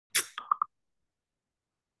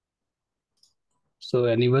So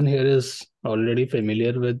anyone here is already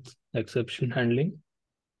familiar with exception handling?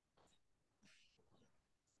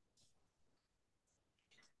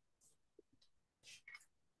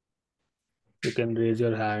 You can raise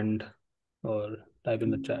your hand or type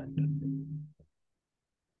in the chat.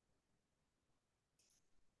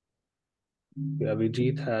 Yeah,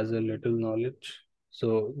 Vijit has a little knowledge.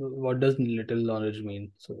 So what does little knowledge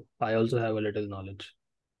mean? So I also have a little knowledge.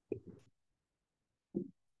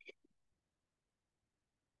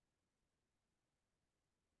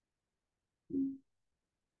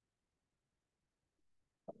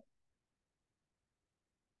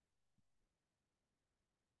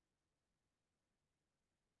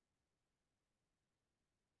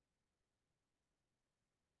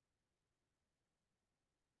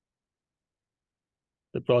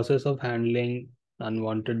 The process of handling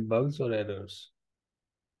unwanted bugs or errors.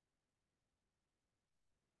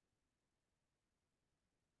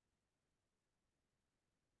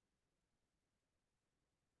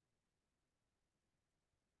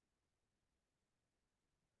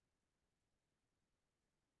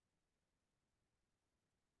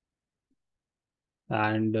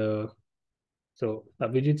 And so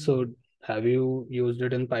Abhijit, so have you used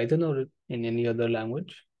it in Python or in any other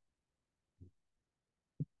language?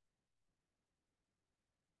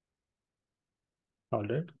 All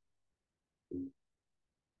right.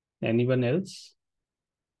 Anyone else?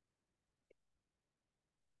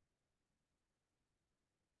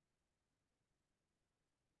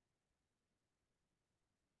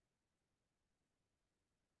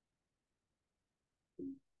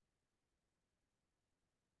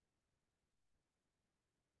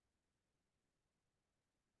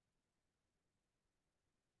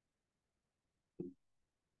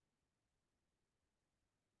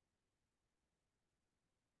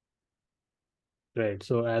 Right.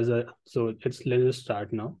 So let's just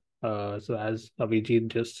start now. So as Abhijit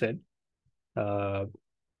just said, uh,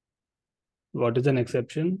 what is an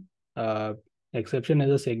exception? Uh, Exception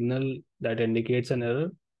is a signal that indicates an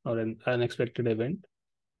error or an unexpected event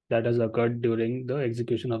that has occurred during the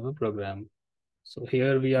execution of a program. So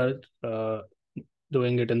here we are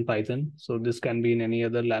doing it in Python. So this can be in any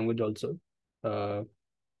other language also. Uh,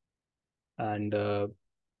 and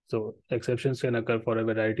So exceptions can occur for a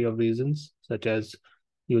variety of reasons, such as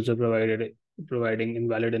user providing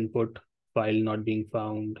invalid input, file not being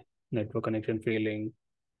found, network connection failing,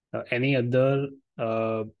 any other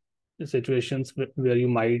uh, situations where you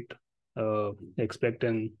might expect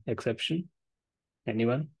an exception.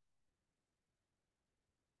 Anyone?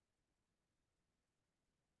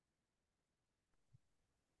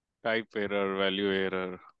 Type error, value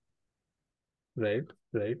error, Right,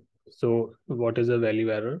 right. So what is a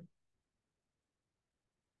value error?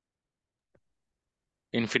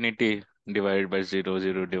 infinity divided by zero,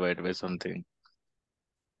 zero divided by something.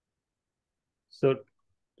 So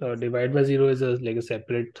divide by zero is like a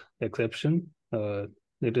separate exception.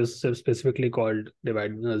 It is specifically called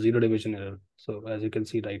divide zero division error. So as you can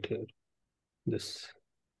see right here, this.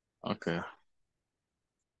 Okay.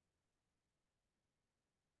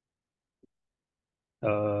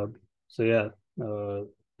 Uh, so yeah, uh,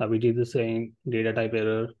 Abhijit is saying data type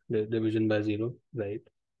error, division by zero, right?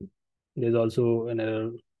 There's also an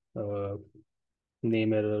error, uh,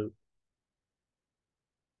 name error,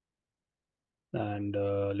 and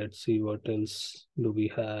let's see what else do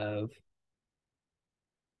we have.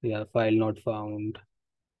 Yeah, file not found.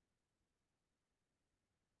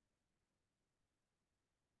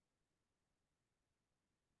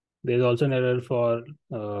 There's also an error for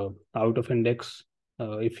out of index.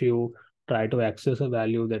 If you try to access a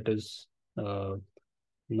value that is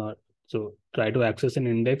not so try to access an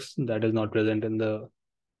index that is not present in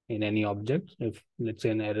any object. If let's say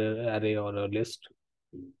an error array or a list,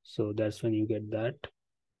 so that's when you get that.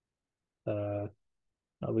 Uh,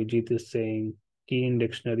 Vijit is saying key in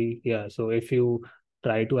dictionary. Yeah, so if you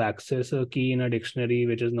try to access a key in a dictionary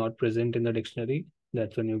which is not present in the dictionary,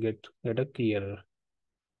 that's when you get a key error.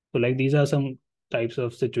 So like these are some types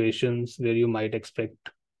of situations where you might expect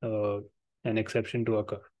uh, an exception to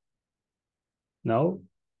occur. Now,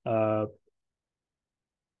 uh,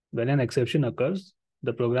 when an exception occurs,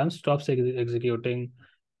 the program stops executing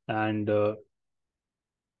and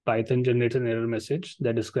Python generates an error message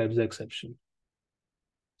that describes the exception.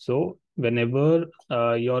 So whenever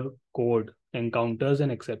your code encounters an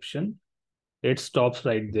exception, it stops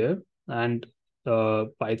right there, and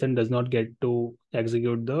Python does not get to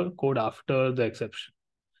execute the code after the exception.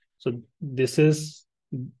 So this is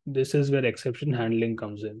where exception handling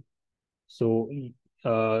comes in. So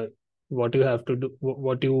uh, what you have to do,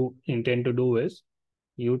 what you intend to do is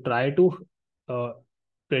you try to uh,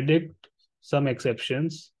 predict some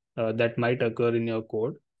exceptions that might occur in your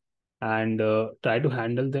code, and try to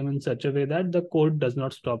handle them in such a way that the code does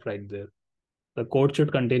not stop right there. The code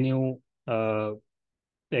should continue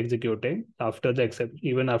executing after the except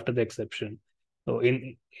even after the exception. So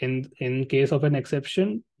in case of an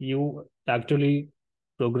exception, you actually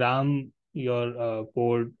program your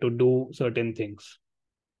code to do certain things.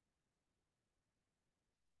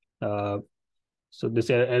 Uh, so this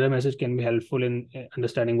error message can be helpful in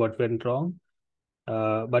understanding what went wrong,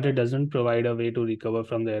 but it doesn't provide a way to recover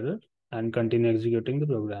from the error and continue executing the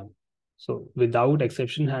program. So without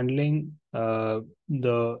exception handling,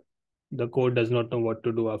 the code does not know what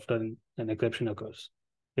to do after an exception occurs.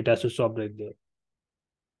 It has to stop right there.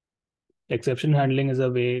 Exception handling is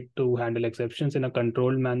a way to handle exceptions in a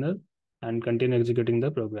controlled manner and continue executing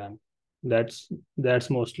the program. That's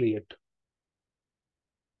mostly it.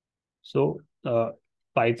 So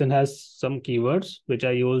Python has some keywords which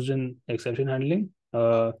are used in exception handling.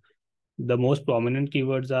 The most prominent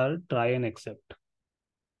keywords are try and except.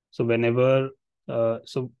 So whenever,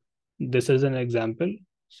 so this is an example.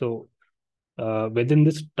 So within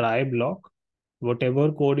this try block,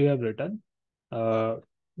 whatever code you have written,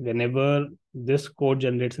 whenever this code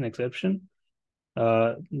generates an exception,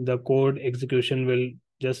 the code execution will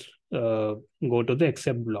just go to the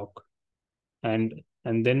except block and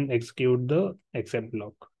then execute the except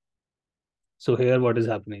block. So here what is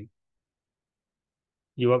happening?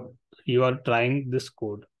 You are trying this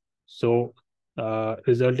code. So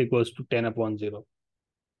result equals to 10 upon 0.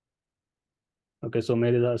 Okay, so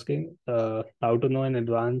Mail is asking how to know in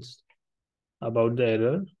advance about the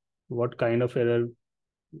error, what kind of error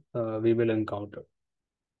we will encounter.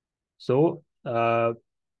 So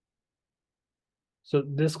so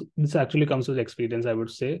this actually comes with experience, I would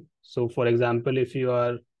say. So for example, if you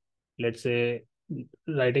are, let's say,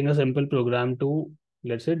 writing a simple program to,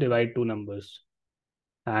 let's say, divide two numbers,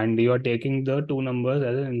 and you are taking the two numbers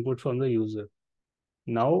as an input from the user.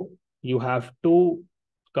 Now you have to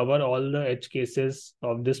cover all the edge cases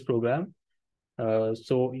of this program.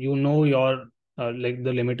 So you know your like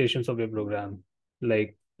the limitations of your program,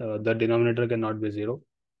 like the denominator cannot be 0.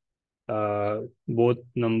 Both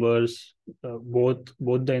numbers, both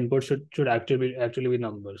the inputs should actually be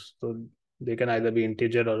numbers. So they can either be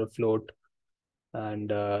integer or a float, and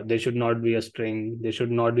they should not be a string. They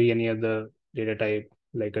should not be any other data type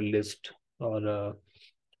like a list or a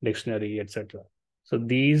dictionary, etc. So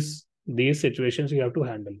these situations you have to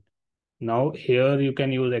handle. Now here you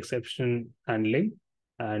can use exception handling,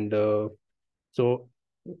 and so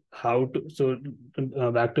how to so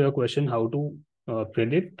back to your question, how to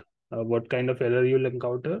predict what kind of error you'll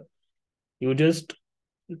encounter. You just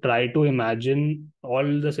try to imagine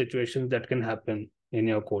all the situations that can happen in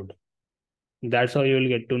your code. That's how you'll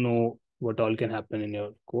get to know what all can happen in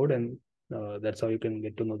your code, and that's how you can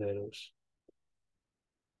get to know the errors.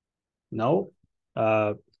 Now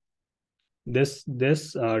uh, this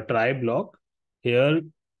try block here,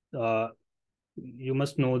 uh, you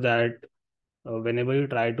must know that whenever you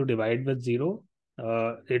try to divide with 0,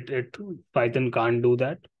 it Python can't do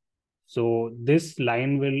that. So this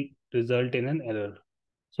line will result in an error.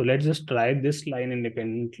 So let's just try this line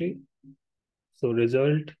independently. So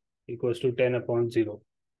result equals to 10 upon 0.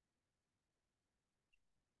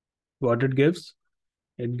 What it gives?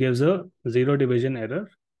 It gives a 0 division error.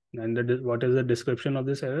 And what is the description of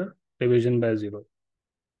this error? Division by 0.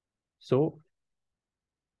 So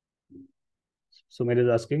Sumit is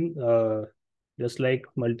asking, just like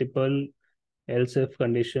multiple else if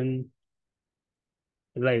condition,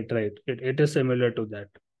 right. It is similar to that.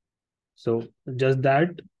 So just that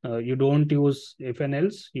you don't use if and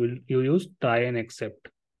else, you use try and except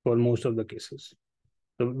for most of the cases.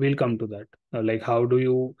 So we'll come to that. Like how do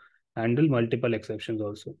you handle multiple exceptions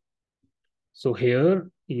also? So here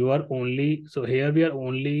we are only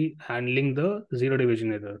handling the 0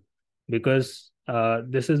 division error, because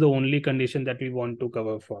this is the only condition that we want to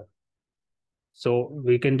cover for. So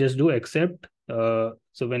we can just do except. So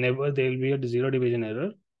whenever there will be a 0 division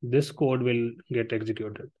error, this code will get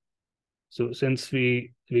executed. So since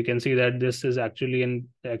we can see that this is actually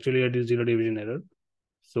a 0 division error,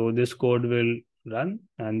 so this code will run,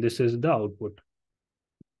 and this is the output.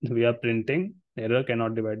 We are printing error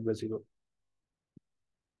cannot divide by 0.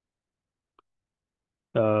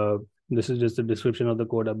 Uh, this is just the description of the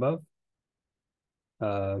code above.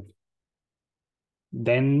 Uh,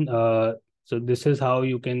 then so this is how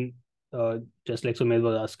you can, just like Sumit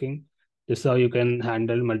was asking, this is how you can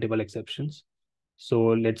handle multiple exceptions. So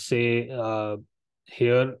let's say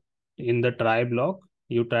here in the try block,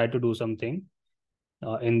 you try to do something.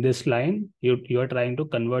 In this line, you are trying to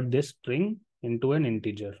convert this string into an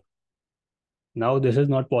integer. Now this is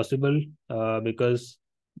not possible because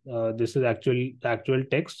this is actual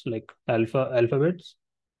text like alphabets.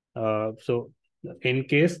 So in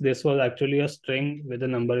case this was actually a string with a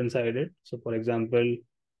number inside it. So for example,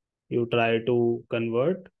 you try to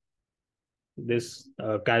convert this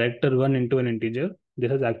character one into an integer.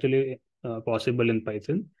 This is actually possible in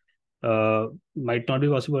Python. Might not be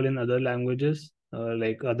possible in other languages,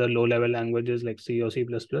 like other low-level languages like C or C++.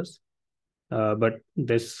 But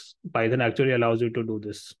this Python actually allows you to do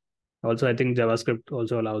this. Also, I think JavaScript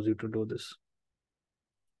also allows you to do this.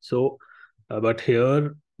 So, but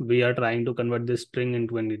here we are trying to convert this string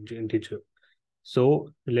into an integer. So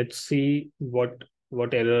let's see what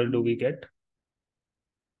error do we get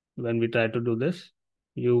when we try to do this.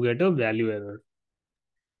 You get a value error,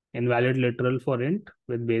 invalid literal for int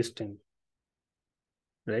with base 10,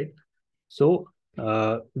 right? So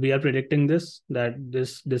we are predicting this that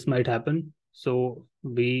this might happen. So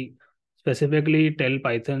we specifically tell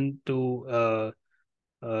Python to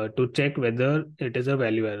check whether it is a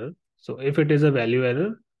value error. So if it is a value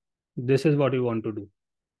error, this is what we want to do.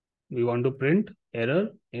 We want to print error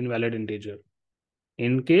invalid integer.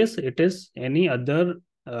 In case it is any other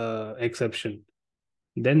exception,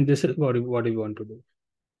 then this is what we want to do.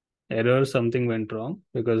 Error something went wrong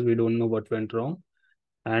because we don't know what went wrong,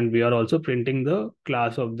 and we are also printing the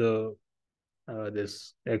class of the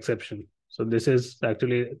this exception. So this is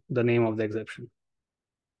actually the name of the exception.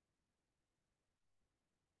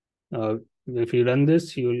 Uh, if you run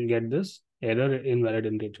this, you will get this error invalid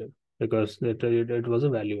integer because it was a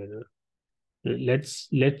value error. Let's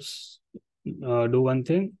do one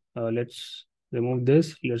thing. Let's remove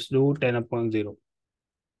this. Let's do 10 upon 0.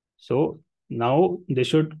 So now this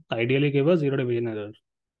should ideally give a zero division error.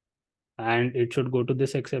 And it should go to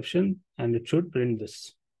this exception and it should print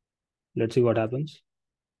this. Let's see what happens.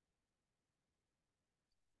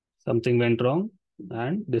 Something went wrong,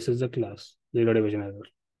 and this is the class, zero division error.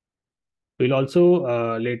 We'll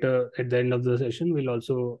also later at the end of the session, we'll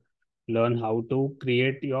also learn how to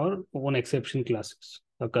create your own exception classes,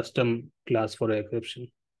 a custom class for an exception.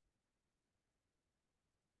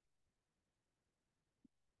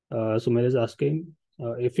 Sumit is asking,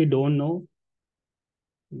 if you don't know,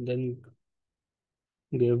 then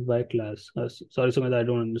give by class. Sorry, Sumit, I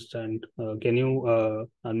don't understand. Can you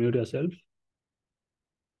unmute yourself?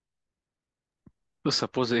 So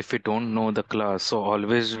suppose if we don't know the class, so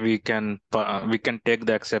always we can take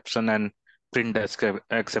the exception and print the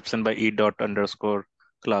exception by e dot underscore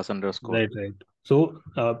class underscore. Right, right. So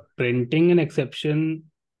printing an exception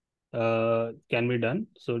can be done.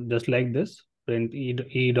 So just like this, print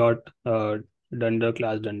e dot dunder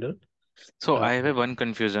class dunder. So Uh, I have a one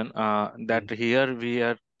confusion yeah, that here we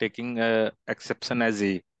are taking exception as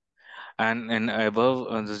e, and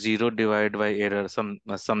above the zero divided by error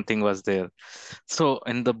something was there. So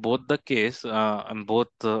in the both the case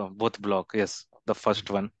both block, yes, the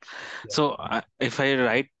first one. yeah. So if I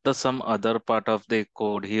write the some other part of the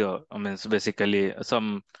code here, I mean it's basically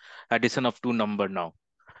some addition of two number now.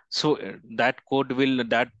 So that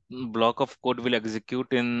block of code will execute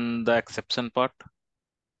in the exception part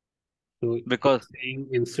So you're because saying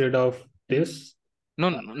instead of this, no,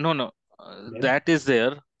 uh, no, no. then That is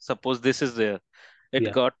there. Suppose this is there. It yeah,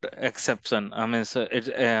 got exception. I mean, so it's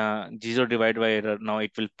zero divided by error. Now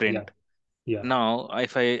it will yeah, print. yeah, Now,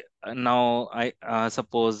 if I now I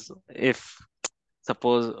suppose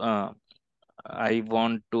I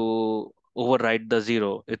want to override the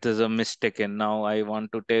zero. It is a mistaken. Now I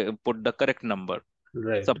want to put the correct number.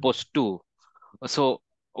 right. Suppose two. So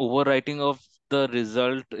overwriting of the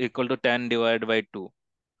result equal to 10 divided by 2.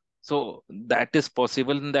 So that is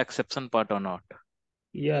possible in the exception part or not?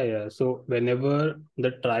 Yeah, yeah. So whenever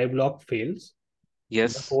the try block fails, the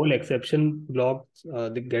Yes. whole exception block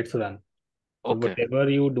that gets run. So Okay. whatever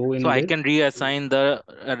you do So in I this, can reassign the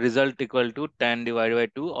result equal to 10 divided by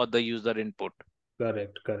 2 or the user input.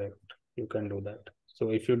 correct, correct. You can do that. So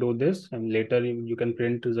if you do this, and later you can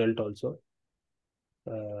print result also.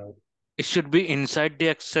 Uh, It should be inside the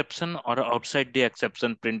exception or outside the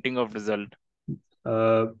exception printing of result.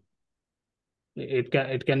 uh,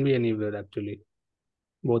 it can be anywhere actually.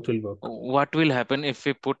 Both will work. What will happen if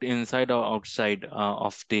we put inside or outside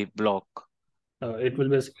of the block? It will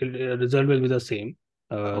be result will be the same.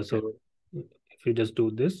 Okay. So if you just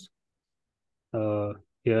do this, uh,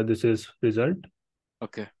 here this is result,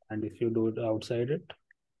 Okay. and if you do it outside it,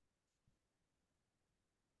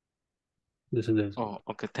 this is the result.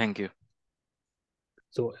 Oh, okay. Thank you.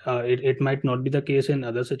 So it might not be the case in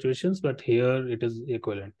other situations, but here it is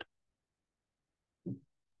equivalent.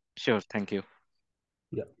 Sure. Thank you.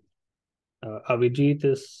 Yeah. Avijit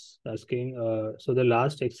is asking, so the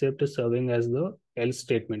last except is serving as the else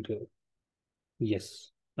statement here.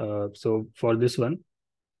 Yes. So for this one,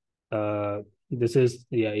 this is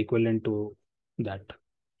yeah equivalent to that.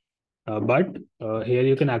 But here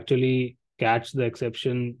you can actually catch the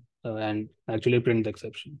exception and actually print the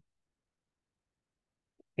exception.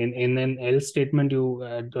 In an else statement,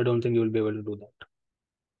 I don't think you will be able to do that,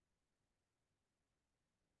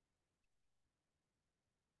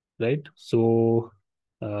 right? So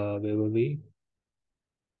where were we?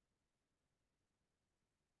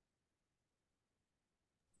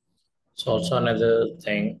 So also another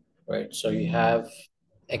thing, right? So you have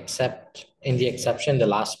except in the exception, the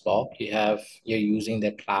last block, you're using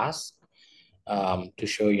the class to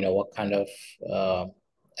show what kind of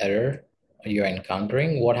error you're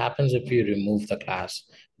encountering. What happens if you remove the class?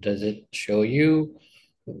 Does it show you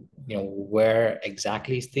where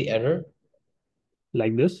exactly is the error?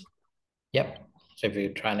 Like this? Yep. So if you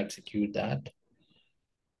try and execute that,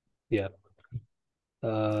 Yeah.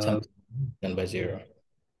 something done by zero.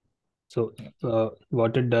 So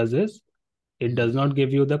what it does is it does not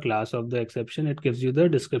give you the class of the exception, it gives you the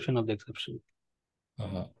description of the exception.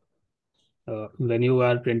 Uh-huh. When you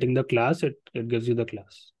are printing the class, it gives you the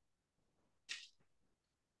class.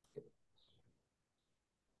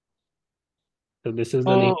 So this is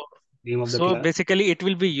the So, name of the so class. basically, it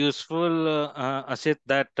will be useful, Ashit,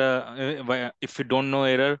 that if you don't know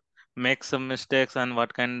error, make some mistakes and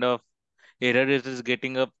what kind of error it is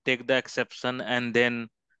getting up, take the exception and then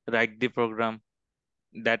write the program.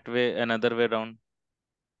 That way, another way around.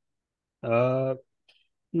 Uh,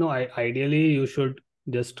 no, ideally you should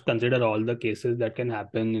just consider all the cases that can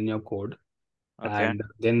happen in your code Okay. and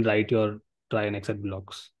then write your try and except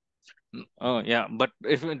blocks. Oh yeah, but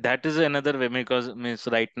if that is another way, because means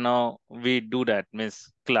right now we do that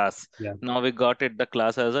means class. Yeah, Now we got it the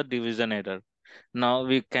class as a division error. Now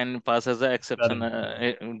we can pass as a exception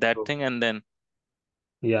correct. that So, thing and then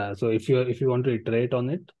yeah, so if you want to iterate on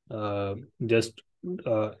it, just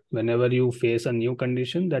whenever you face a new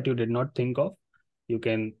condition that you did not think of, you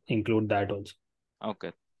can include that also.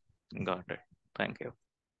 okay, got it. Thank you.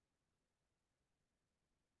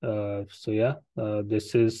 So yeah,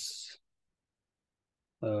 this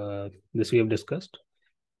we have discussed.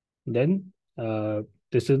 Then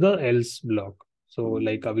this is the else block. So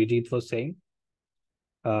like Abhijit was saying,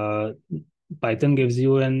 uh, Python gives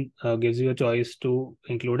you a choice to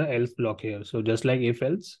include a else block here. So just like if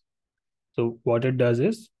else, so what it does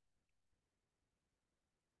is,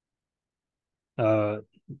 uh,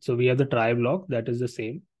 so we have the try block that is the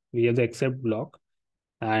same. We have the except block,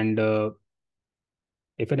 and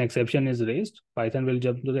if an exception is raised, Python will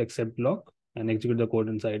jump to the except block and execute the code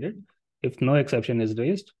inside it. If no exception is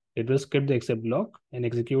raised, it will skip the except block and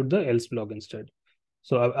execute the else block instead.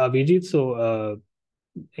 So Abhijit, so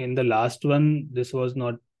in the last one, this was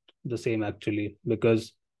not the same actually,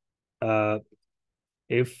 because uh,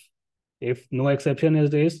 if if no exception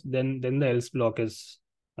is raised, then the else block is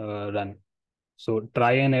run. So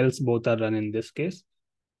try and else both are run in this case,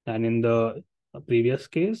 and in the previous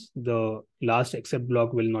case, the last except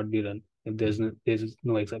block will not be run if there's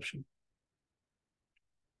no exception.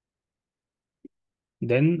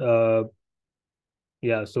 Then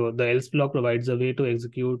yeah, so the else block provides a way to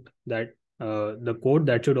execute that the code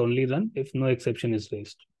that should only run if no exception is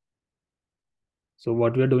raised. So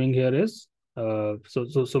what we are doing here is, so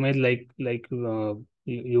Sumit,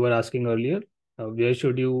 you were asking earlier, where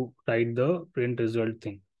should you write the print result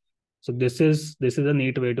thing? So this is a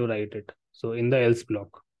neat way to write it. So in the else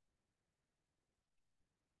block,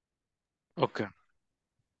 Okay.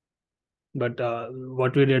 but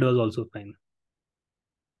what we did was also fine.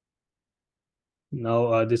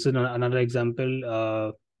 Now this is another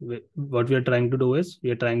example. What we are trying to do is we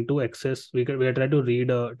are trying to access. We are trying to read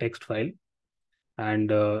a text file,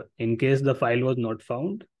 and in case the file was not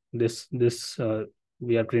found, this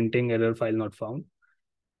we are printing error file not found,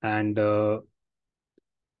 and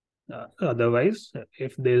otherwise,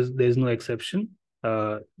 if there's no exception,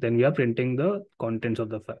 then we are printing the contents of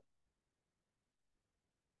the file.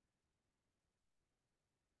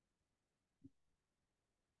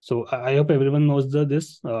 So I hope everyone knows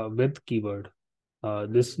this with keyword.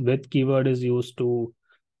 This with keyword is used to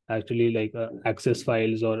actually access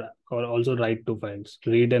files or also write to files,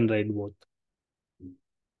 read and write both.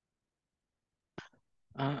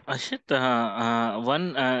 Ashit,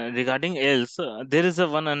 one regarding else, there is a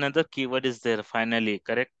one another keyword is there finally,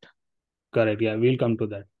 correct? Correct. Yeah, we'll come to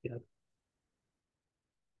that. Yeah.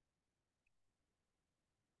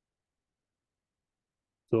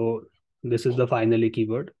 So this is the finally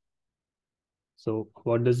keyword. So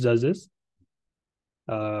what this does is,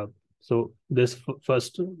 uh, So this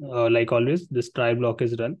first, like always, this try block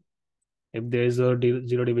is run. If there is a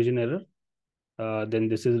zero division error, then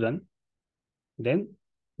this is run. Then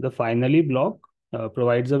the finally block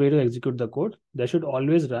provides a way to execute the code that should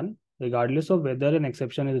always run regardless of whether an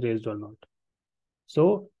exception is raised or not.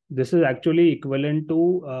 So this is actually equivalent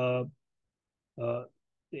to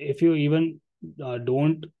if you even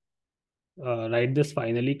don't write this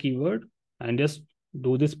finally keyword and just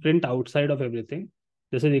do this print outside of everything,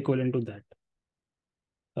 this is equivalent to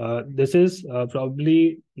that. This is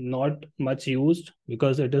probably not much used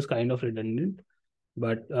because it is kind of redundant,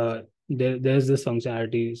 but there's this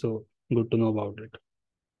functionality, so good to know about it.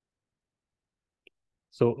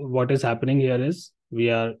 So what is happening here is we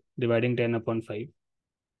are dividing 10 upon 5.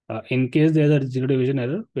 In case there's a zero division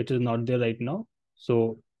error, which is not there right now,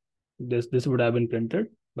 so this would have been printed,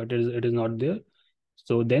 but it is not there.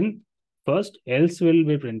 So then first else will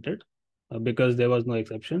be printed because there was no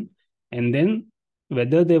exception, and then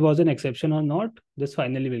whether there was an exception or not, this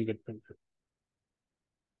finally will get printed.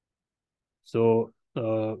 So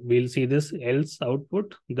we'll see this else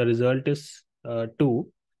output. The result is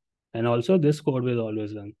 2, and also this code will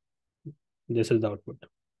always run. This is the output.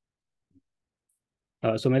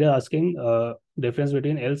 So maybe asking difference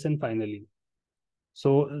between else and finally.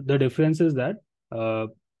 So the difference is that the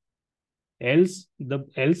else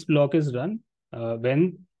block is run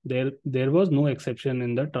when there was no exception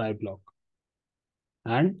in the try block,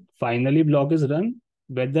 and finally block is run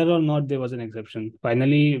whether or not there was an exception.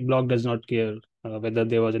 Finally block does not care whether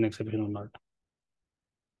there was an exception or not.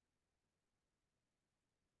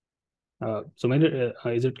 So maybe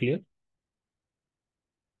is it clear?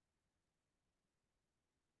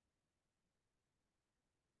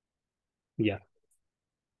 Yeah.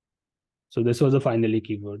 So this was a finally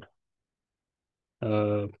keyword.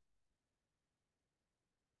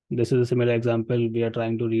 This is a similar example. We are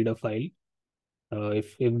trying to read a file.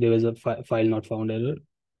 If there is a file not found error,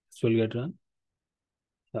 this will get run.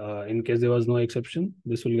 In case there was no exception,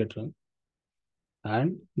 this will get run.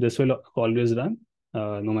 And this will always run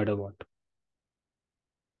no matter what.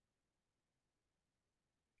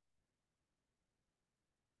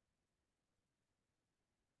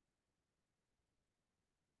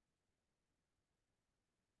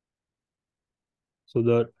 So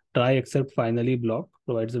the try except finally block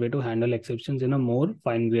provides a way to handle exceptions in a more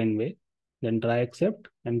fine-grained way than try except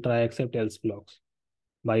and try except else blocks.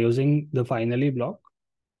 By using the finally block,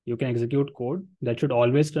 you can execute code that should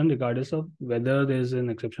always run regardless of whether there's an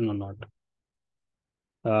exception or not.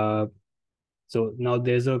 So now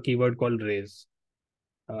there's a keyword called raise.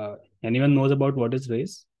 Anyone knows about what is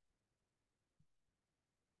raise?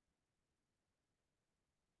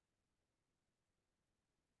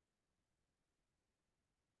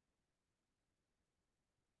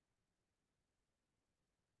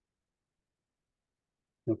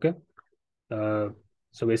 Okay. So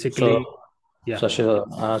basically, yeah. So sure.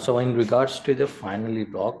 So in regards to the finally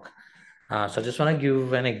block, so I just want to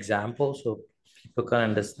give an example so people can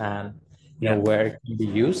understand, Yeah. where it can be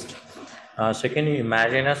used. So can you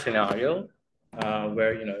imagine a scenario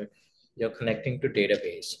where you're connecting to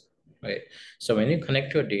database, right? So when you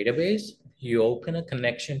connect to a database, you open a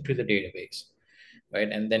connection to the database, right?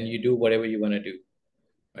 And then you do whatever you want to do,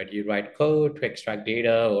 right? You write code to extract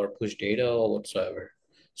data or push data or whatsoever.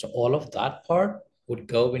 So all of that part would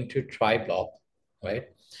go into try block, right?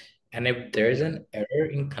 And if there's an error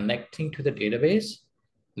in connecting to the database,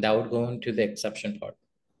 that would go into the exception part,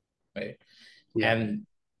 right? Yeah. And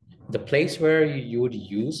the place where you would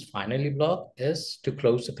use finally block is to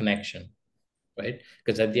close the connection, right?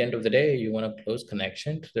 Because at the end of the day, you want to close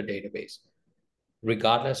connection to the database,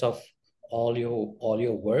 regardless of all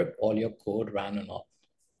your work, all your code ran or not,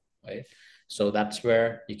 right? So that's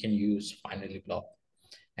where you can use finally block.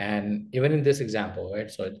 And even in this example, right?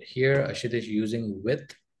 So here Ashit is using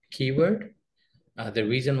with keyword. The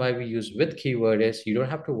reason why we use with keyword is you don't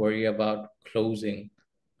have to worry about closing,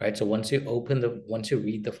 right? So once you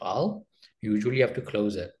read the file, you usually have to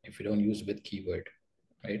close it if you don't use with keyword,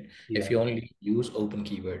 right? Yeah. If you only use open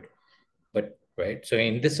keyword. But right, so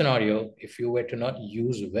in this scenario, if you were to not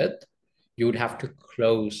use with, you would have to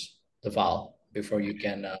close the file before you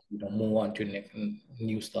can move on to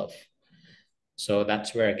new stuff. So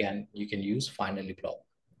that's where again you can use finally block,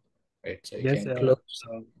 right? So you Yes. can close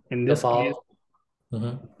In the this case, file.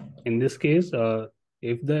 Mhm. in this case,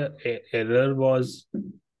 if the error was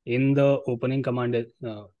in the opening command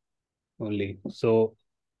only, so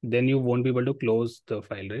then you won't be able to close the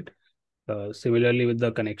file, right? Similarly with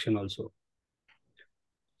the connection also.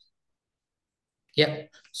 Yeah.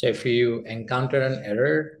 So if you encounter an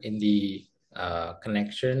error in the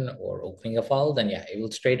connection or opening a file, then yeah, it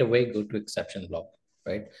will straight away go to exception block,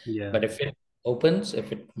 right? Yeah. But if it opens,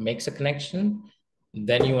 if it makes a connection,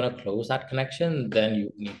 then you want to close that connection, then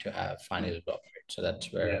you need to have finally block, right? So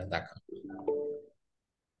that's where that comes.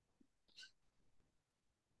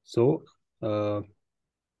 So,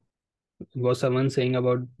 was someone saying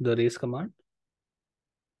about the raise command?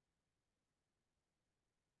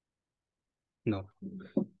 No.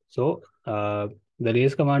 So, the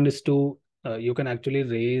raise command is to you can actually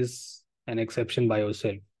raise an exception by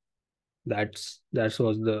yourself. That's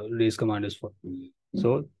what the raise command is for.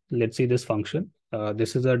 So let's see this function.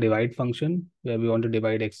 This is a divide function where we want to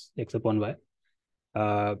divide x upon y.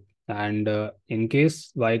 And in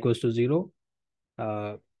case y equals to 0,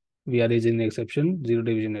 we are raising the exception 0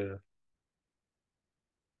 division error.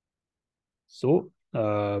 So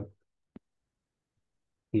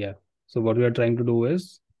yeah. So what we are trying to do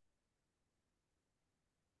is,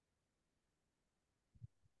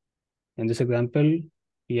 in this example,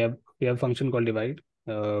 we have a function called divide.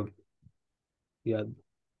 Yeah,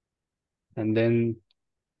 and then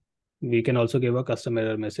we can also give a custom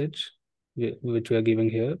error message, which we are giving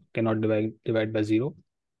here, cannot divide by 0.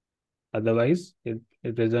 Otherwise, it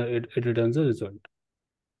returns a result.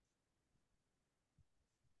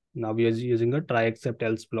 Now we are using a try except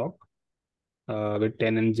else block with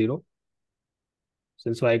 10 and 0.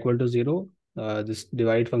 Since y equal to 0, this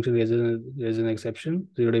divide function raises an exception,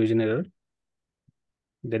 0 division error.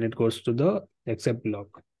 Then it goes to the except block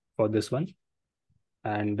for this one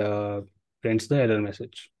and prints the error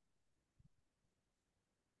message.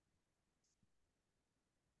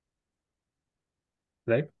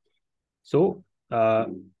 Right? So,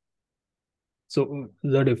 so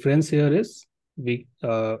the difference here is we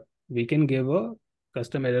can give a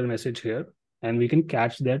custom error message here, and we can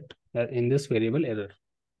catch that in this variable error,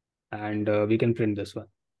 and we can print this one.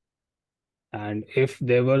 And if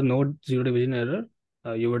there were no 0 division error,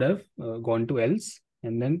 you would have gone to else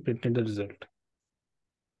and then printed the result.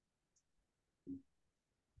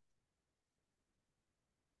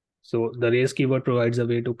 So the raise keyword provides a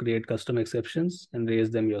way to create custom exceptions and raise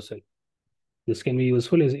them yourself. This can be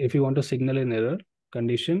useful if you want to signal an error,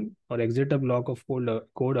 condition, or exit a block of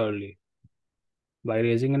code early. By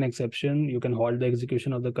raising an exception, you can halt the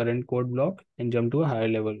execution of the current code block and jump to a higher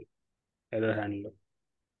level error handler.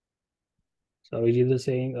 So Vijay is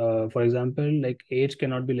saying, for example, like age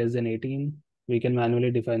cannot be less than 18. We can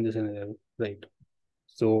manually define this in error, right?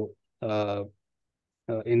 So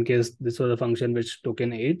in case this was a function which took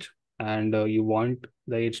an age and you want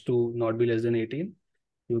the age to not be less than 18,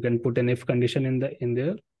 you can put an if condition in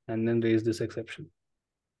there and then raise this exception.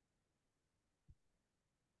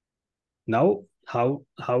 Now, how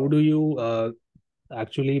do you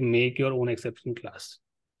actually make your own exception class?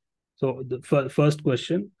 So the first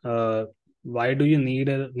question, why do you need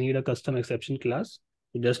a custom exception class?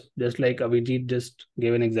 Just like Avijit just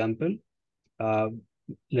gave an example. Uh,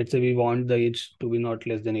 let's say we want the age to be not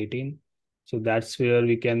less than 18. So that's where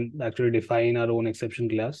we can actually define our own exception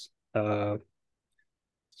class.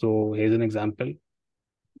 So here's an example.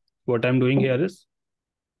 What I'm doing here is,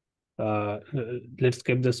 let's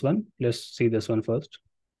skip this one. Let's see this one first.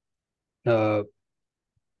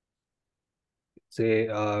 Say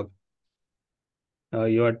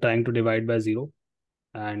you are trying to divide by 0,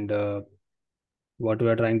 and what we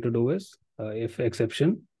are trying to do is, if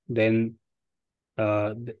exception, then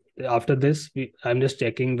after this, I'm just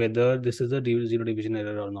checking whether this is a 0 division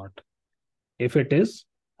error or not. If it is,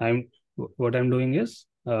 what I'm doing is,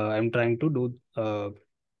 I'm trying to do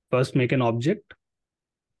first make an object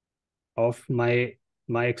of my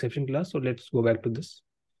exception class. So let's go back to this.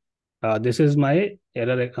 This is my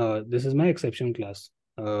error. This is my exception class,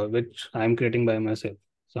 which I'm creating by myself.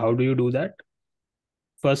 So how do you do that?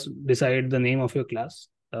 First, decide the name of your class.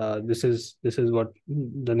 This is what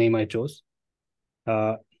the name I chose.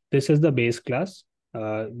 This is the base class,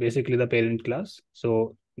 basically the parent class.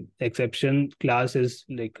 So exception class is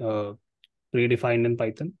like predefined in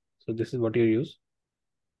Python. So this is what you use.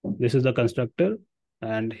 This is the constructor,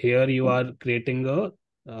 and here you are creating a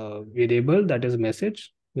variable that is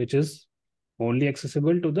message, which is only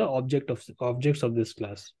accessible to the objects of this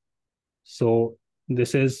class. So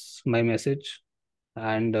this is my message,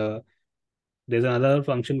 and there's another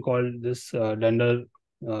function called this dunder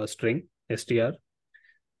string str,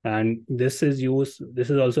 and this is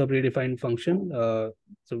also a predefined function.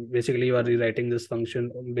 So basically you are rewriting this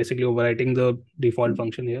function, basically overwriting the default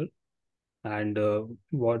function here, and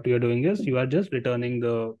what you're doing is you are just returning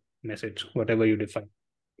the message whatever you define.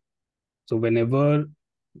 So whenever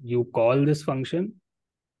you call this function,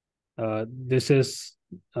 this is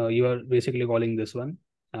you are basically calling this one,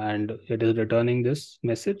 and it is returning this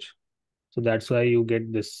message. So that's why you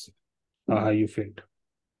get this you failed.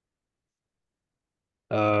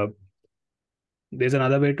 There's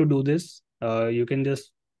another way to do this. You can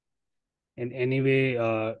just in any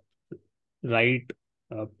way write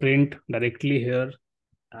print directly here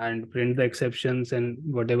and print the exceptions and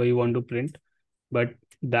whatever you want to print, but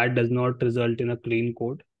that does not result in a clean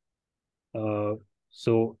code.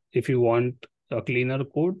 So if you want a cleaner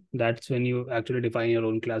code, that's when you actually define your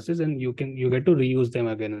own classes and you get to reuse them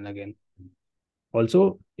again and again.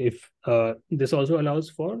 Also, if this also allows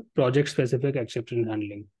for project specific exception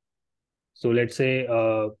handling. So let's say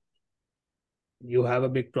you have a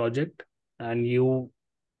big project and you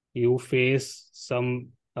face some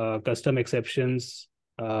custom exceptions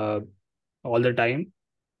all the time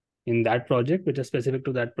in that project, which are specific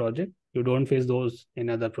to that project. You don't face those in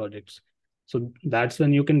other projects. So that's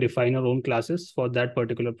when you can define your own classes for that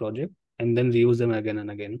particular project and then reuse them again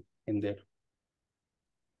and again in there.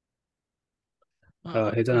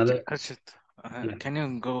 Here's another. Arshit, Yeah. can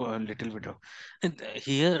you go a little bit of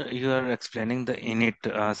here? You are explaining the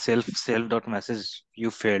init self dot message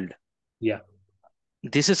you failed. Yeah.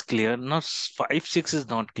 This is clear. Now 5.6 is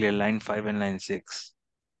not clear. Line 5 and line 6.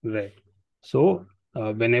 Right. So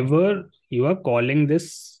whenever you are calling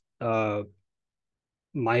this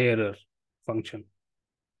my error function,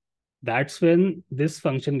 that's when this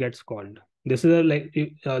function gets called. This is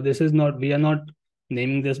this is not, we are not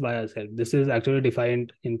naming this by ourselves. This is actually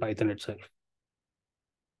defined in Python itself.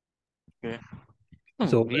 Okay. No,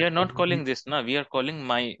 So we are not calling this now. We are calling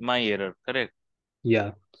my error. Correct.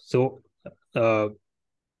 yeah. So uh,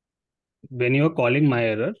 when you are calling my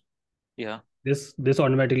error, Yeah. this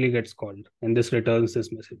automatically gets called and this returns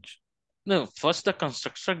this message. No, first the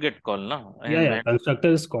constructor get called now, Yeah, and yeah. when Constructor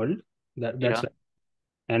is called. That's yeah, right.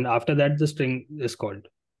 And after that, the string is called.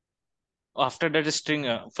 after that is string,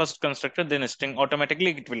 first constructor, then a string.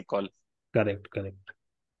 Automatically it will call. Correct, correct.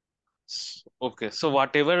 Okay, so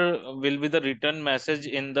whatever will be the return message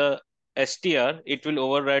in the str, it will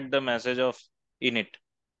override the message of init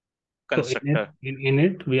So constructor. in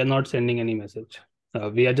it, we are not sending any message.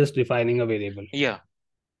 We are just defining a variable. Yeah.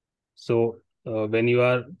 So when you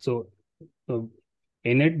are uh,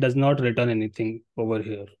 init does not return anything over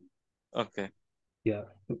here. Okay. Yeah,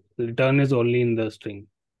 return is only in the string.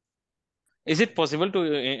 Is it possible to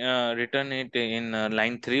return it in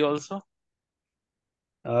line 3 also?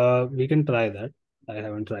 We can try that. I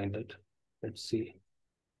haven't tried it. Let's see.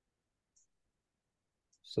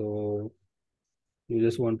 So you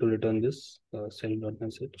just want to return this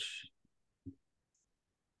self.message.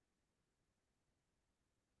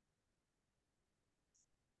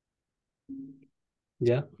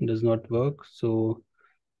 Yeah, does not work. So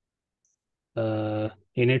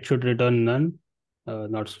init should return none,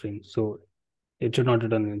 not string. So it should not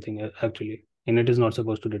return anything actually. Init is not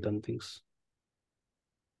supposed to return things.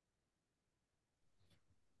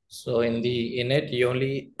 So in the init, you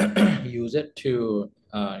only use it to,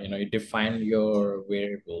 you define your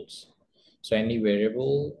variables. So any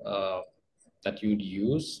variable that you'd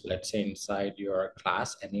use, let's say inside your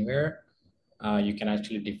class anywhere, you can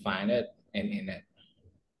actually define it in init.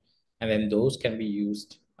 And then those can be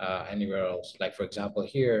used anywhere else. Like for example,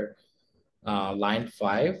 here, line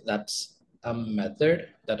 5, that's a method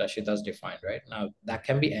that Ashita's defined, right? Now that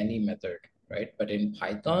can be any method, right? But in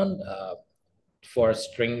Python, for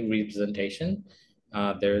string representation,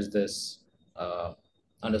 there's this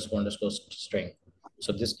underscore underscore string.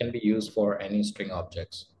 So this can be used for any string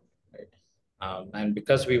objects, right? And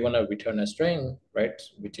because we want to return a string, right,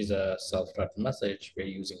 which is a self-directed message, we're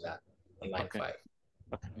using that on line Okay. 5.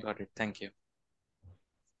 Okay, got it. Thank you.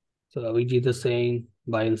 So Avijit is saying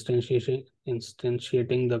by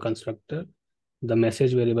instantiating the constructor, the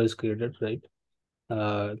message variable is created, right?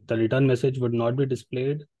 The return message would not be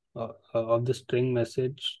displayed of the string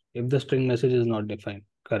message if the string message is not defined.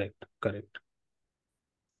 Correct, correct.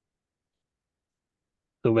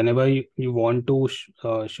 So whenever you want to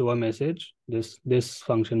show a message, this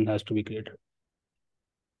function has to be created.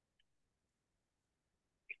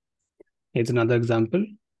 It's another example.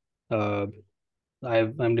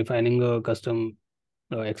 I'm defining a custom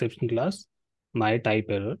exception class, my type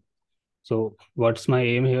error. So what's my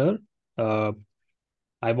aim here?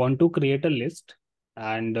 I want to create a list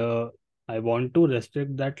and I want to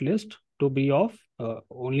restrict that list to be of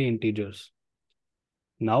only integers.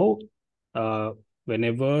 Now,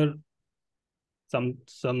 whenever some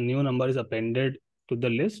new number is appended to the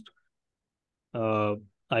list,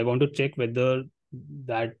 I want to check whether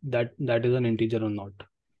that is an integer or not.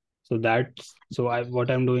 So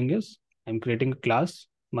what I'm doing is I'm creating a class,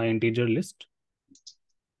 my integer list.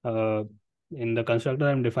 in the constructor,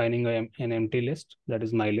 I'm defining an empty list, that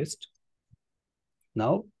is my list.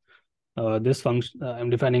 Now, this function, I'm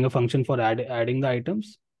defining a function for adding the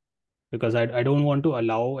items, because I don't want to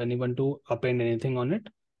allow anyone to append anything on it.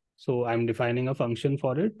 So I'm defining a function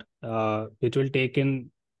for it, which will take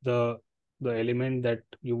in the element that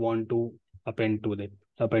you want to append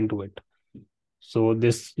to it. So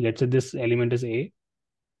this, let's say this element is A.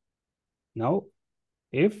 Now,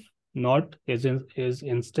 if not is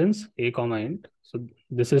instance A comma int, so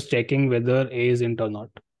this is checking whether A is int or not.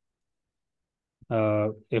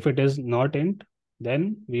 If it is not int,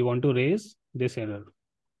 then we want to raise this error.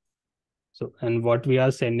 So, and what we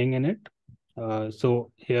are sending in it.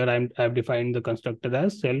 So here I've defined the constructor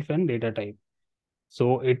as self and data type.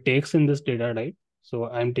 So it takes in this data type. So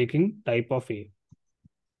I'm taking type of A,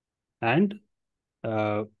 and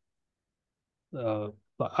uh, uh,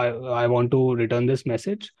 I want to return this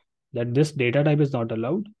message that this data type is not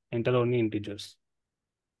allowed, enter only integers.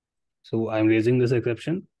 So I'm raising this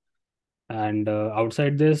exception, and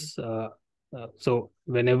outside this, so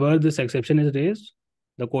whenever this exception is raised,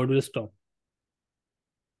 the code will stop,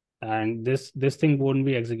 and this thing won't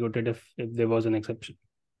be executed if there was an exception.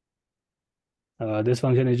 This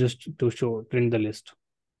function is just to show print the list.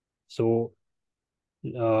 So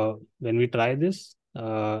when we try this,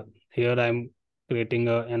 here I'm creating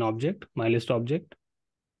an object, my list object,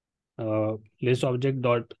 list object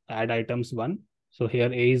dot add items 1. So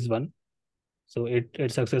here A is 1. So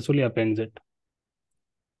it successfully appends it.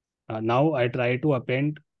 Now I try to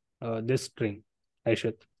append this string,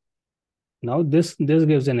 Aishit. Now this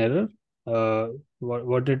gives an error.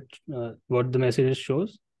 What the message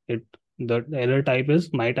shows, the error type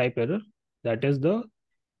is my type error. That is the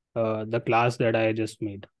class that I just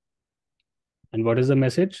made. And what is the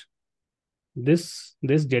message? This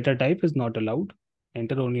data type is not allowed.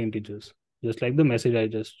 Enter only integers. Just like the message I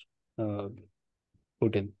just uh,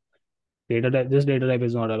 put in. This data type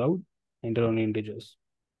is not allowed. Enter only integers.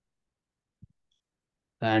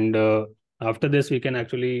 And after this, we can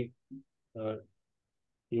actually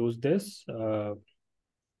use this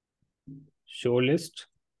show list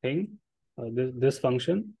thing. This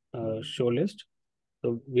function show list.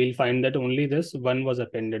 So we'll find that only this one was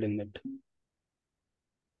appended in it.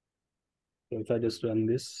 So if I just run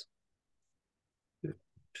this,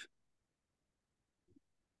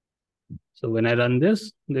 so when I run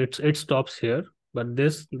this, it stops here, but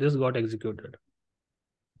this got executed.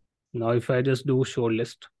 Now if I just do show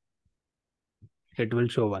list, it will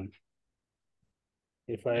show one.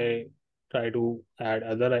 If I try to add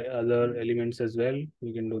other elements as well,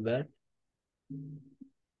 we can do that.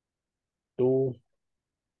 2,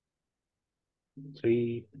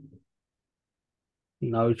 3.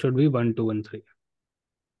 Now it should be 1, 2, and 3.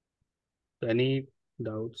 So any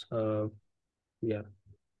doubts? Yeah.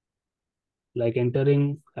 Like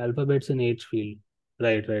entering alphabets in H field.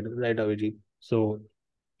 Right, Avijit. So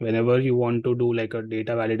whenever you want to do like a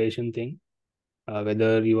data validation thing,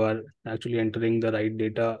 whether you are actually entering the right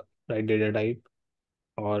data type,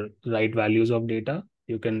 or right values of data,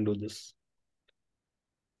 you can do this.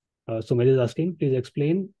 Sumit is asking, please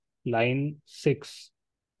explain line 6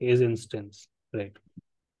 is instance, right?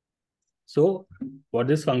 So what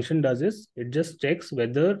this function does is it just checks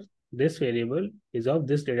whether this variable is of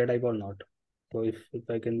this data type or not. So if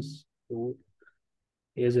I can do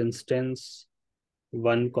is instance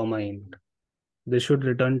 1 comma int, this should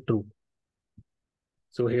return true.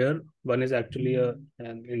 So here 1 is actually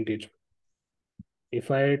an integer.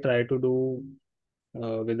 If I try to do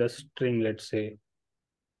with a string, let's say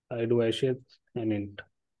I do Ashit and int,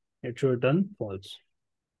 it should return false.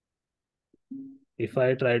 If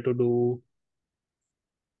I try to do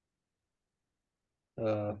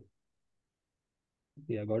yeah,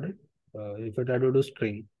 got it. If I try to do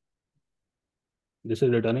string, this is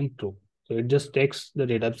returning true. So it just takes the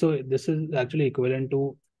data. So this is actually equivalent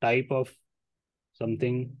to type of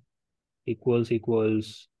something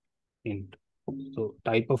equals int. So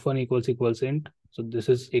type of one equals int. So this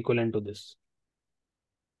is equivalent to this.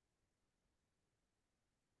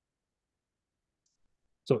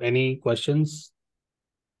 So any questions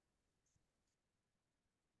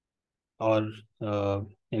or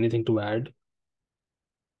anything to add?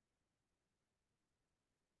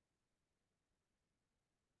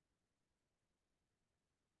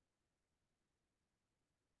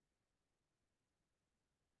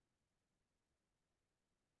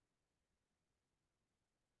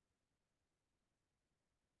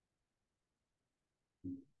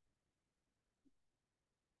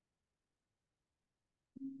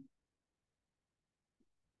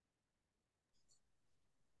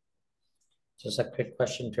 Just a quick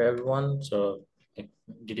question to everyone. So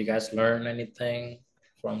Did you guys learn anything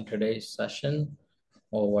from today's session?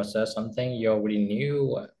 Or was there something you already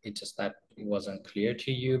knew? It's just that it wasn't clear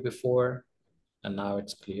to you before, and now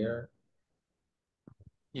it's clear.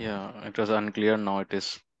 Yeah, it was unclear. Now it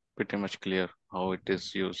is pretty much clear how it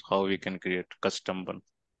is used, how we can create custom one.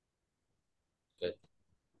 Good.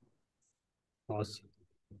 Awesome.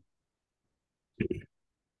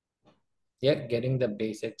 Yeah, getting the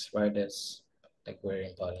basics right is like very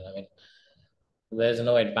important. I mean, there's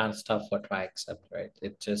no advanced stuff for try except, right?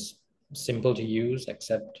 It's just simple to use,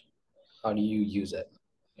 except how do you use it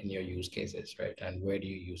in your use cases, right? And where do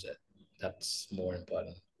you use it? That's more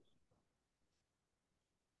important.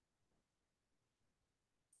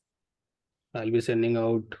 I'll be sending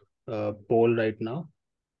out a poll right now.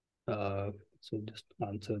 So just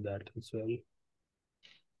answer that as well.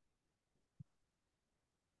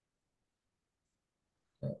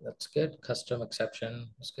 Yeah, that's good. Custom exception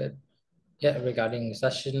is good. Yeah, regarding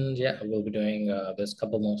sessions, yeah, we'll be doing there's a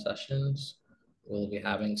couple more sessions we'll be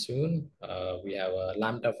having soon. We have a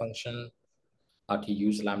Lambda function, how to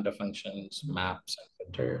use Lambda functions, maps,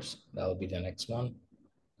 and filters. That'll be the next one.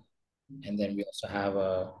 And then we also have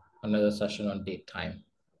another session on date time.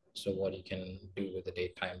 So what you can do with the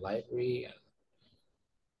date time library. And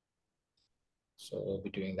so we'll be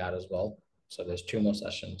doing that as well. So there's two more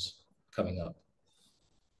sessions coming up.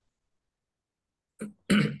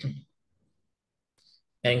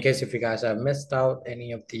 And in case if you guys have missed out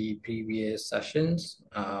any of the previous sessions,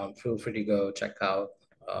 feel free to go check out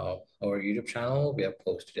our YouTube channel. We have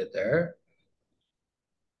posted it there.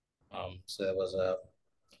 So there was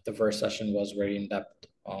the first session was very in depth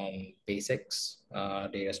on basics,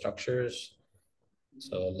 data structures,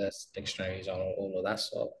 so less dictionaries on all of that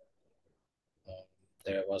stuff.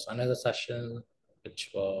 There was another session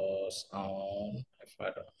which was on, if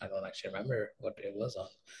I don't actually remember what it was on,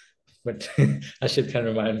 but I should kind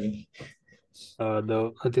of remind me. I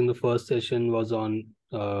think the first session was on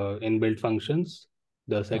inbuilt functions.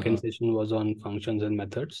 The second session was on functions and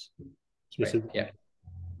methods. This Right. is Yeah.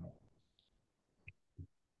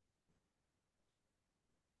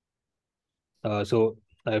 So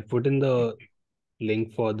I put in the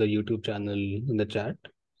link for the YouTube channel in the chat.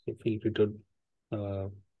 So feel free to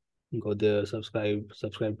go there,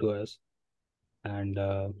 subscribe to us, and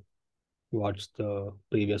watch the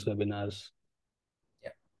previous webinars.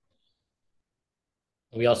 Yeah.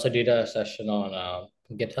 We also did a session on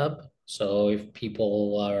GitHub. So if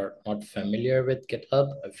people are not familiar with GitHub,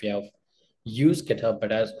 if you have used GitHub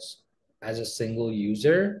but as a single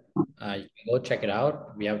user, you can go check it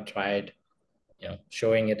out. We have tried,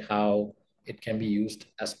 showing it how it can be used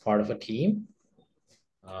as part of a team.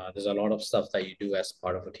 There's a lot of stuff that you do as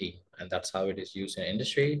part of a team, and that's how it is used in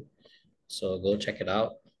industry. So go check it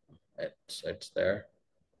out. It's there.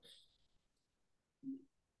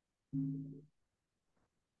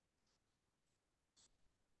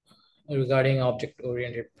 Regarding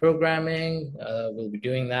object-oriented programming, we'll be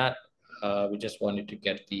doing that. We just wanted to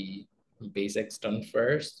get the basics done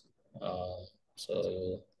first.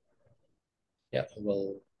 So yeah,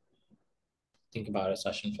 we'll think about a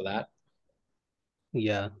session for that.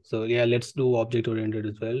 Yeah. So yeah, let's do object oriented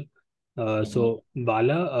as well. So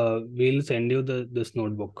Bala, we'll send you this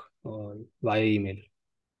notebook via email.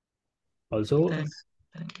 Also, Thanks.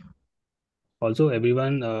 Thank you. Also,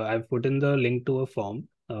 everyone, I've put in the link to a form.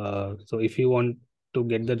 So if you want to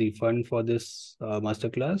get the refund for this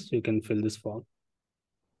masterclass, you can fill this form.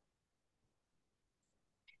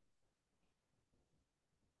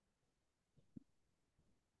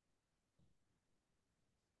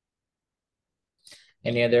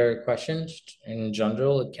 Any other questions in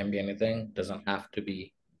general? It can be anything. Doesn't have to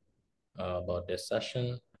be about this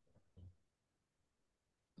session.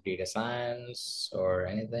 Data science or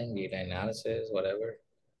anything, data analysis, whatever.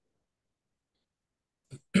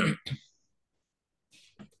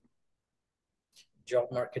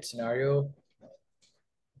 Job market scenario.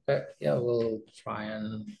 Okay, yeah, we'll try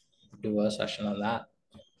and do a session on that.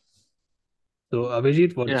 So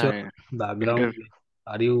Abhijit, what's your Yeah, background? inter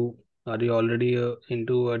Are you already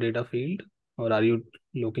into a data field, or are you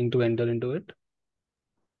looking to enter into it?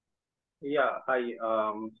 Yeah, hi.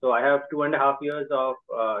 So I have 2.5 years of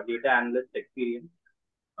data analyst experience.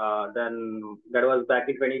 Then that was back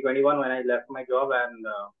in 2021 when I left my job, and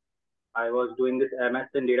I was doing this MS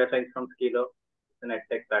in data science from Scalar, it's an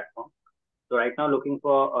edtech platform. So right now looking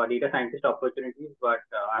for data scientist opportunities, but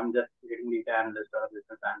I'm just getting data analyst or a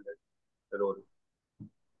business analyst role.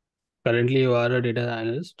 Currently, you are a data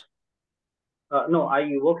analyst. No,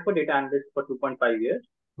 I worked for data analyst for 2.5 years.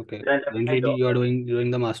 Okay. Then left my Currently, job. you are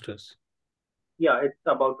doing the masters. Yeah, it's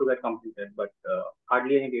about to get completed, but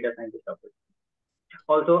hardly any data scientist opportunities.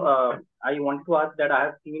 Also, I wanted to ask that I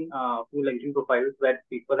have seen few LinkedIn profiles where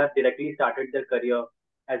people have directly started their career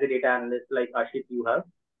as a data analyst, like Ashit, you have.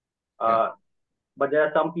 Yeah. Uh, but there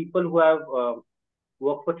are some people who have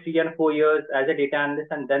worked for 3 and 4 years as a data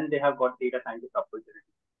analyst, and then they have got data scientist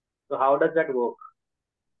opportunity. So how does that work?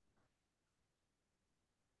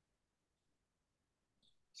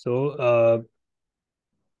 So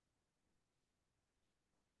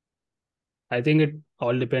I think it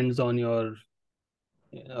all depends on your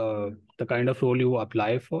the kind of role you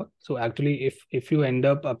apply for. So actually, if you end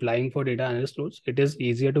up applying for data analyst roles, it is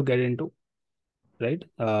easier to get into, right?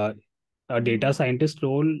 A data scientist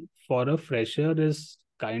role for a fresher is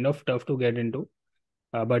kind of tough to get into,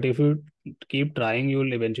 but if you keep trying,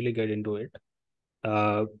 you'll eventually get into it.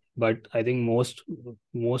 Uh, but I think most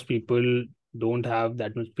people don't have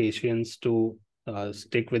that much patience to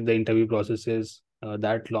stick with the interview processes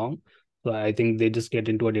that long. So I think they just get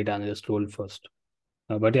into a data analyst role first.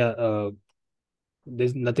 But yeah,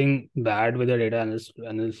 there's nothing bad with a data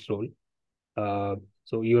analyst role. Uh,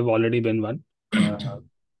 so you have already been one.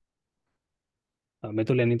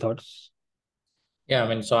 Mithul, any thoughts? Yeah, I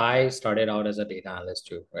mean, so I started out as a data analyst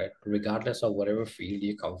too, right? Regardless of whatever field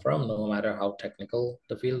you come from, no matter how technical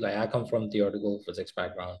the field, like I come from theoretical physics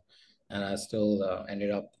background, and I still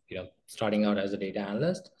ended up, starting out as a data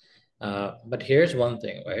analyst. But here's one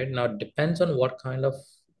thing, right? Now it depends on what kind of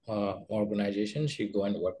organizations you go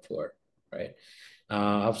and work for, right?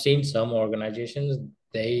 I've seen some organizations,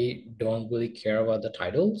 they don't really care about the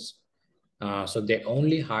titles. So they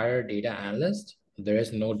only hire data analysts. There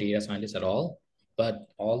is no data scientist at all, but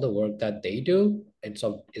all the work that they do, is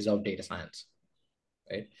of data science,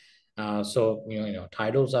 right? So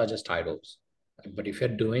titles are just titles, but if you're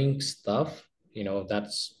doing stuff,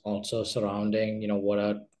 that's also surrounding, what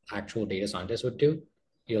a actual data scientist would do,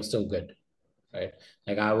 you're still good, right?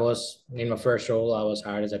 Like I was in my first role, I was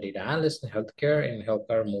hired as a data analyst in healthcare. In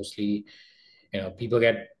healthcare, mostly, people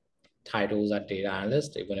get titles at data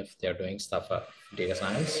analyst, even if they're doing stuff at data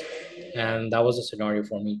science. And that was a scenario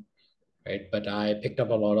for me, right? But I picked up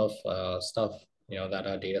a lot of stuff, that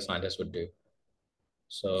a data scientist would do.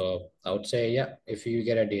 So I would say, yeah, if you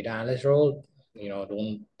get a data analyst role,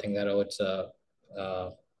 don't think that, oh, it's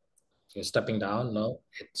you're stepping down. No,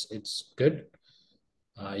 it's good.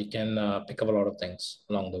 You can pick up a lot of things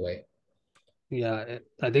along the way. Yeah,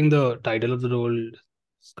 I think the title of the role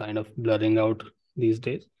is kind of blurring out these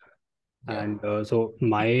days. Yeah. And so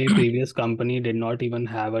my previous company did not even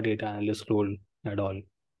have a data analyst role at all.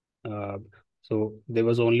 Uh, so there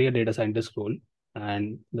was only a data scientist role,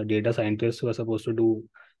 and the data scientists were supposed to do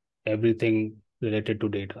everything related to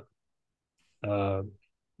data. Uh,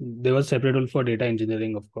 there was separate role for data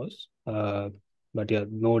engineering, of course, but yeah,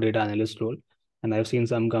 no data analyst role. And I've seen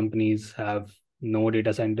some companies have no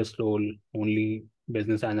data scientist role, only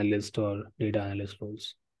business analyst or data analyst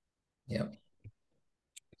roles. Yeah.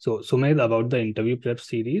 So, Sumedh, about the interview prep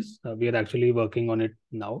series, we are actually working on it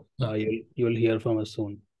now. You'll hear from us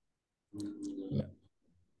soon. Yeah.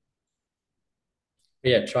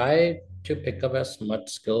 Yeah, try to pick up as much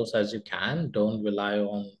skills as you can. Don't rely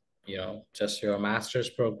on, just your master's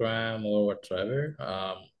program or whatsoever.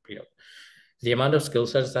 The amount of skill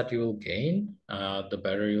sets that you will gain, the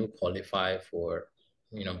better you'll qualify for,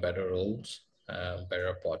 better roles,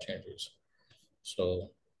 better opportunities.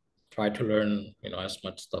 So try to learn, as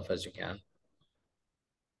much stuff as you can.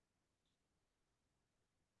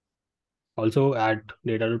 Also, at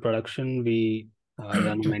Data Production, we run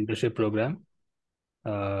a mentorship program.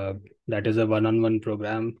 Uh, that is a one-on-one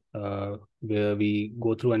program where we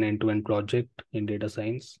go through an end-to-end project in data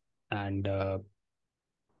science. And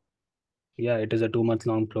yeah, it is a 2 month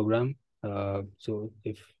long program. So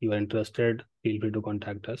if you are interested, feel free to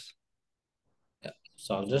contact us. Yeah.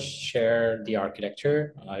 So I'll just share the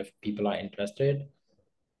architecture if people are interested.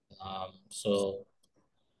 So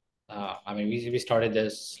I mean, we started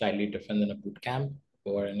this slightly different than a boot camp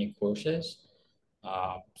or any courses.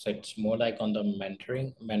 So it's more like on the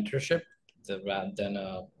mentorship rather than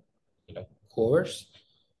a course.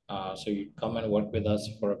 So you come and work with us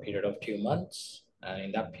for a period of 2 months, and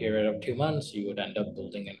in that period of 2 months, you would end up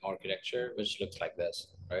building an architecture which looks like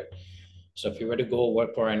this, right? So if you were to go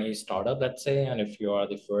work for any startup, let's say, and if you are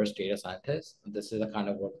the first data scientist, this is the kind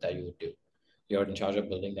of work that you would do. You're in charge of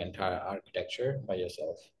building the entire architecture by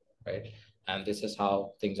yourself, right? And this is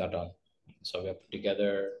how things are done. So we have put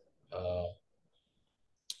together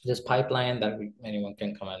this pipeline that anyone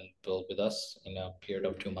can come and build with us in a period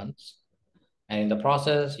of 2 months. And in the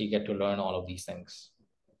process, you get to learn all of these things,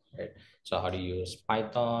 right? So how to use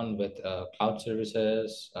Python with cloud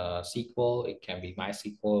services, SQL, it can be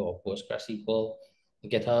MySQL or PostgreSQL,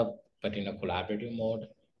 GitHub, but in a collaborative mode,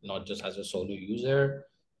 not just as a solo user.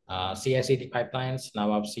 CI/CD pipelines.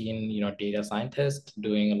 Now I've seen data scientists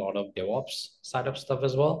doing a lot of DevOps side of stuff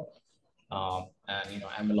as well, and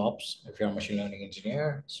MLOps if you're a machine learning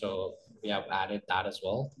engineer. So we have added that as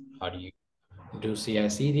well. How do you do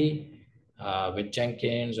CI/CD with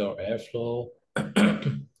Jenkins or Airflow?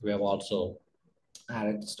 We have also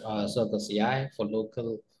added Circle CI for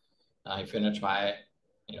local. If you're gonna try,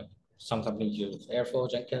 some companies use Airflow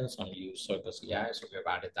Jenkins, some use Circle CI, so we've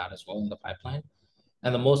added that as well in the pipeline.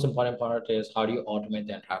 And the most important part is how do you automate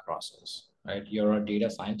the entire process, right? You're a data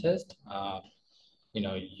scientist.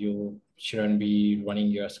 You shouldn't be running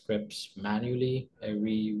your scripts manually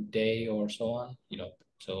every day or so on.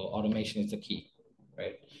 So automation is the key,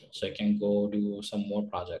 right? So you can go do some more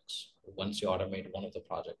projects once you automate one of the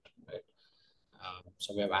project, right?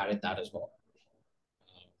 So we have added that as well.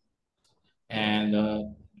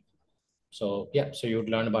 And so yeah, so you'd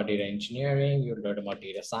learn about data engineering, you'd learn about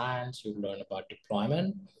data science, you'd learn about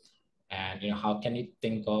deployment, and how can you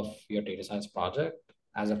think of your data science project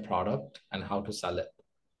as a product and how to sell it,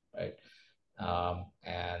 right?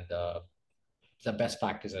 And the best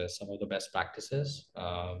practices, some of the best practices,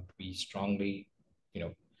 we strongly,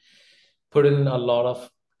 put in a lot of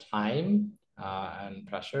time and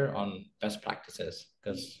pressure on best practices,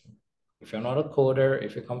 because if you're not a coder,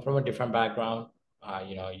 if you come from a different background,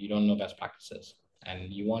 you don't know best practices,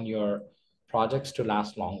 and you want your projects to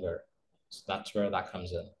last longer. So that's where that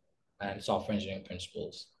comes in, and software engineering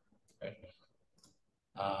principles, right?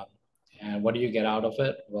 Um, and what do you get out of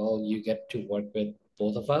it? Well, you get to work with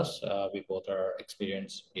both of us. We both are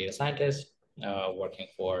experienced data scientists working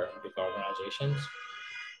for big organizations.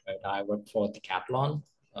 Right? I work for Decathlon.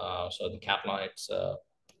 So Decathlon, it's a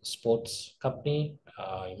sports company.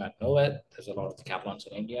 You might know it. There's a lot of Decathlons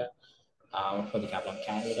in India. I work for Decathlon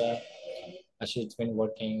Canada. Actually, it's been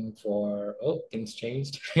working for, things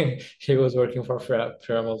changed. He was working for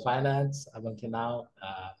Pyramid Finance up until now.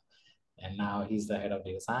 And now he's the head of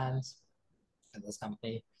data science at this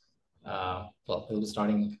company. Well, he'll be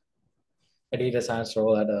starting a data science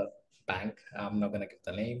role at a bank. I'm not going to give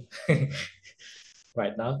the name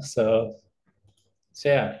right now. So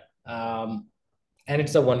yeah, and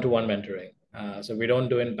it's a one-to-one mentoring. So we don't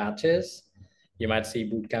do in batches. You might see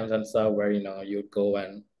boot camps and stuff where you'd go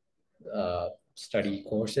and study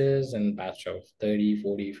courses in batch of 30,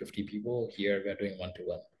 40, 50 people. Here we're doing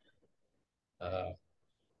one-to-one.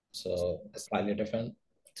 So it's slightly different.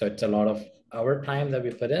 So it's a lot of our time that we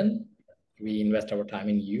put in. We invest our time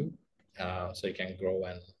in you, so you can grow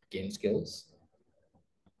and gain skills.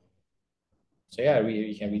 So yeah,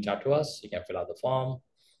 you can reach out to us. You can fill out the form.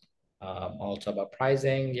 Also about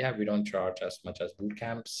pricing, yeah, we don't charge as much as boot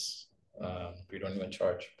camps. We don't even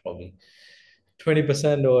charge probably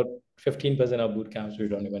 20% or 15% of boot camps. We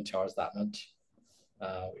don't even charge that much.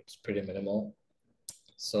 It's pretty minimal.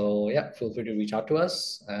 So yeah, feel free to reach out to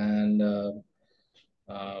us. And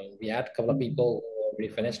we had a couple of people who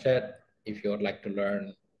already finished it. If you would like to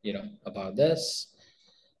learn, about this,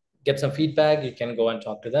 get some feedback, you can go and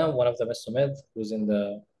talk to them. One of them is Sumit, who's in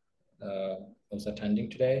the who's attending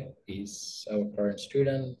today. He's our current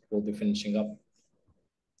student. We'll be finishing up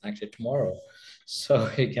actually tomorrow, so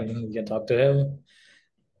you can talk to him.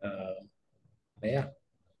 Yeah,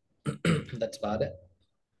 that's about it.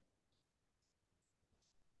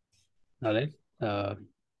 All right.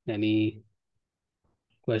 Any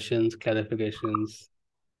questions, clarifications?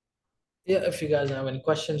 Yeah, if you guys have any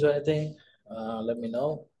questions or anything, let me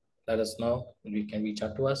know. Let us know. You can reach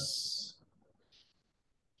out to us.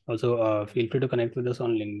 Also, feel free to connect with us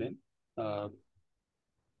on LinkedIn.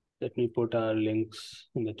 Let me put our links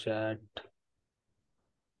in the chat.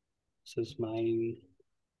 This is mine.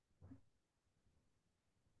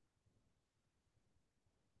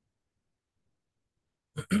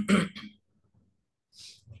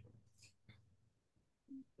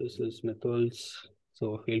 This is Mitul's.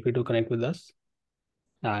 So feel free to connect with us.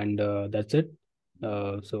 And that's it.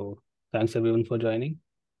 So thanks everyone for joining.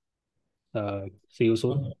 See you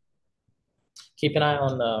soon. Keep an eye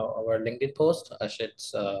on our LinkedIn post,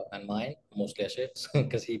 Ashit's and mine, mostly Ashit's,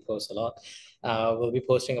 because he posts a lot. We'll be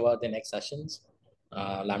posting about the next sessions,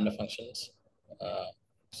 Lambda functions.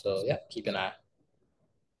 So yeah, keep an eye.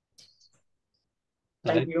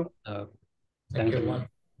 Thank you. Thanks Thank you, everyone. everyone.